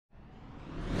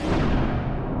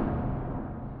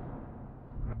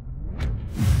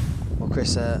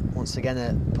Chris, once again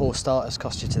a poor start has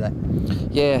cost you today.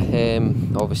 Yeah,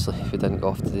 obviously we didn't go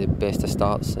off to the best of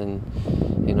starts, and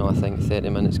I think 30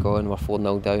 minutes gone we're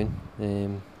 4-0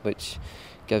 down, which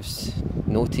gives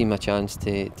no team a chance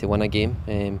to win a game.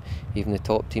 Even the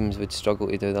top teams would struggle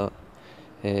to do that.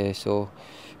 So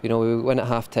we went at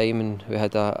half time and we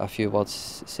had a few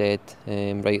words said,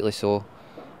 rightly so.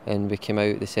 And we came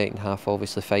out the second half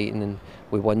obviously fighting, and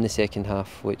we won the second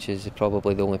half, which is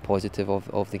probably the only positive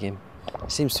of the game.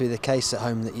 It seems to be the case at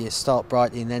home that you start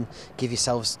brightly and then give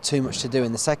yourselves too much to do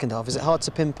in the second half. Is it hard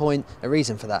to pinpoint a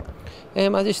reason for that?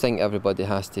 I just think everybody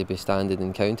has to be standard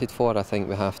and counted for. I think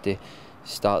we have to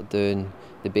start doing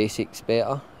the basics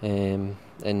better, and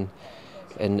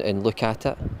look at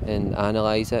it and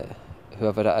analyse it,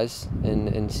 whoever it is,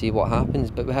 and see what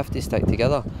happens. But we have to stick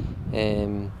together.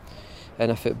 In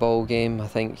a football game, I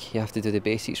think you have to do the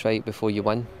basics right before you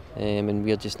win, and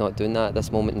we're just not doing that at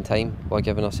this moment in time. We're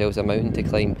giving ourselves a mountain to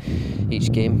climb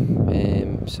each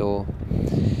game. So,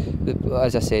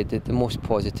 as I said, the most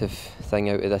positive thing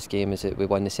out of this game is that we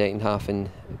won the second half,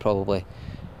 and probably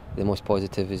the most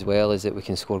positive as well is that we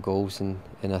can score goals, and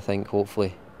I think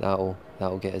hopefully that'll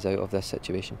get us out of this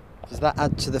situation. Does that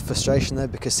add to the frustration though,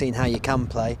 because seeing how you can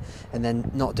play and then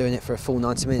not doing it for a full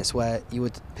 90 minutes where you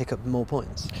would pick up more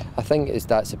points? I think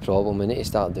that's the problem. We need to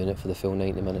start doing it for the full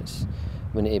 90 minutes.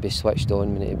 We need to be switched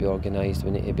on, we need to be organised,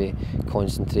 we need to be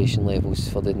concentration levels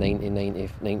for the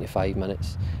 95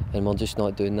 minutes, and we're just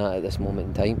not doing that at this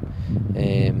moment in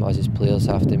time. Us as players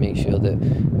have to make sure that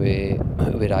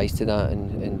we rise to that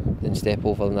and step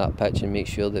over on that pitch and make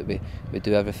sure that we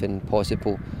do everything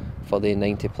possible for the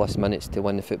 90 plus minutes to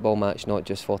win the football match, not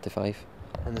just 45.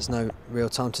 And there's no real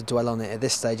time to dwell on it at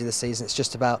this stage of the season. It's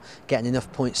just about getting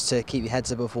enough points to keep your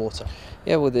heads above water.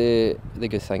 Yeah, well, the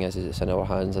good thing is it's in our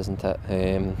hands, isn't it?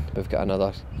 We've got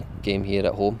another game here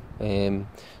at home,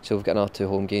 so we've got another 2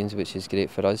 home games, which is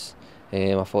great for us.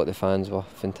 I thought the fans were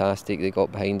fantastic. They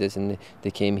got behind us and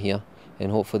they came here,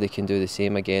 and hopefully they can do the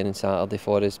same again on Saturday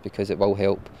for us, because it will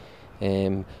help.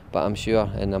 But I'm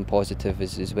sure and I'm positive,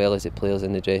 as well as the players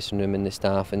in the dressing room and the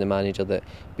staff and the manager, that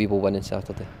we will win on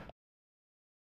Saturday.